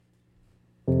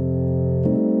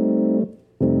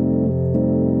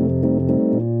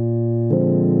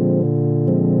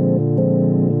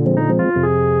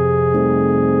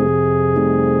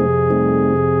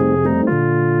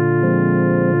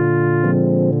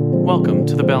Welcome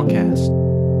to the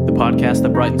Bellcast, the podcast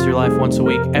that brightens your life once a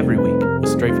week, every week,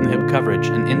 with straight from the hip coverage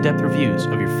and in-depth reviews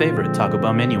of your favorite Taco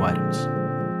Bell menu items.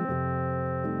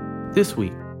 This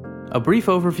week, a brief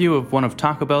overview of one of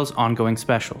Taco Bell's ongoing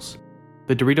specials,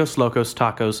 the Doritos Locos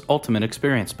Tacos Ultimate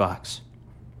Experience Box.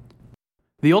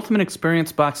 The Ultimate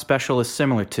Experience Box special is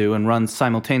similar to and runs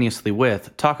simultaneously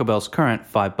with Taco Bell's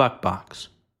current $5 box.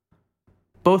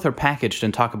 Both are packaged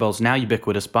in Taco Bell's now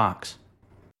ubiquitous box.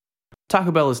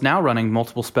 Taco Bell is now running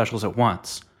multiple specials at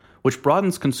once, which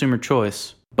broadens consumer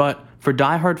choice, but for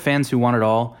die-hard fans who want it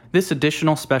all, this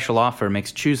additional special offer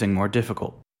makes choosing more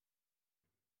difficult.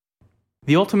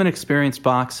 The Ultimate Experience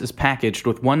Box is packaged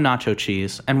with one nacho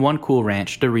cheese and one Cool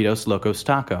Ranch Doritos Locos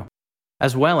Taco,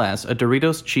 as well as a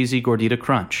Doritos Cheesy Gordita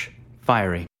Crunch,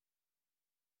 fiery.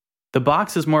 The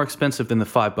box is more expensive than the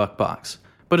 $5 box,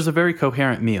 but is a very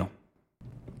coherent meal.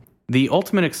 The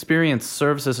Ultimate Experience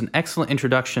serves as an excellent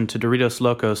introduction to Doritos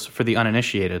Locos for the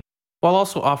uninitiated, while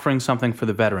also offering something for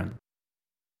the veteran.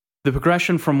 The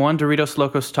progression from one Doritos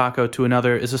Locos taco to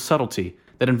another is a subtlety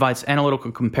that invites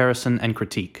analytical comparison and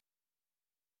critique.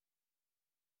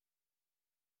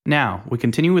 Now, we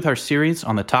continue with our series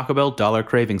on the Taco Bell Dollar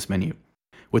Cravings menu,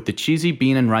 with the Cheesy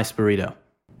Bean and Rice Burrito.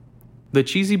 The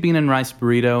Cheesy Bean and Rice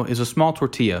Burrito is a small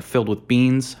tortilla filled with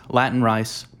beans, Latin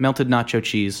rice, melted nacho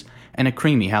cheese, and a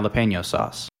creamy jalapeno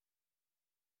sauce.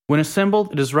 When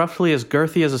assembled, it is roughly as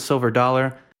girthy as a silver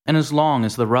dollar and as long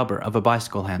as the rubber of a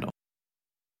bicycle handle.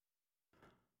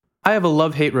 I have a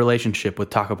love-hate relationship with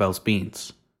Taco Bell's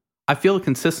beans. I feel the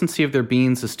consistency of their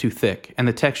beans is too thick and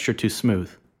the texture too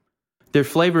smooth. Their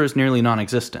flavor is nearly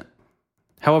non-existent.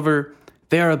 However,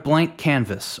 they are a blank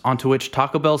canvas onto which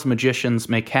Taco Bell's magicians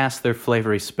may cast their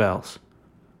flavory spells.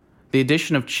 The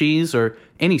addition of cheese or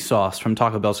any sauce from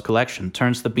Taco Bell's collection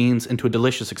turns the beans into a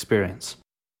delicious experience.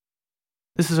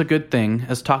 This is a good thing,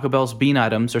 as Taco Bell's bean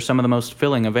items are some of the most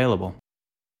filling available.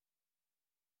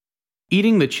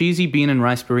 Eating the Cheesy Bean and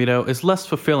Rice Burrito is less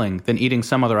fulfilling than eating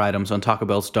some other items on Taco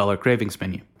Bell's Dollar Cravings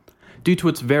menu, due to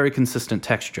its very consistent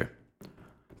texture.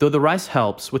 Though the rice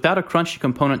helps, without a crunchy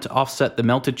component to offset the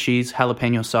melted cheese,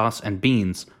 jalapeno sauce, and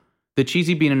beans, the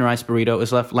Cheesy Bean and Rice Burrito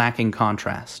is left lacking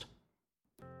contrast.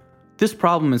 This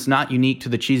problem is not unique to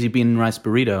the Cheesy Bean and Rice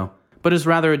Burrito, but is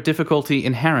rather a difficulty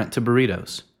inherent to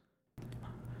burritos.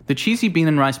 The Cheesy Bean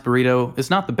and Rice Burrito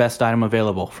is not the best item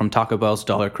available from Taco Bell's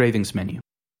Dollar Cravings menu,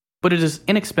 but it is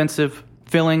inexpensive,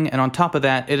 filling, and on top of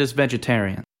that, it is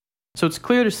vegetarian. So it's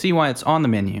clear to see why it's on the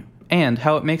menu, and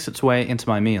how it makes its way into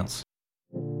my meals.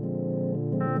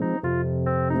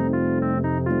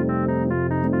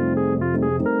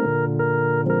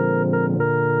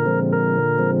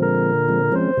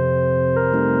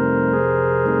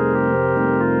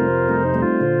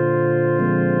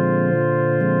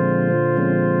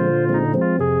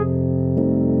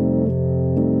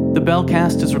 The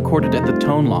Bellcast is recorded at the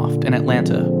Tone Loft in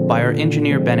Atlanta by our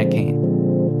engineer Bennett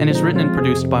Kane, and is written and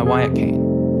produced by Wyatt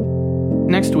Kane.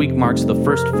 Next week marks the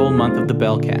first full month of the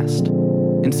Bellcast.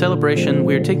 In celebration,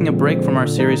 we are taking a break from our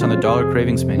series on the Dollar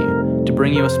Cravings menu to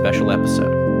bring you a special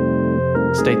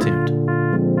episode. Stay tuned.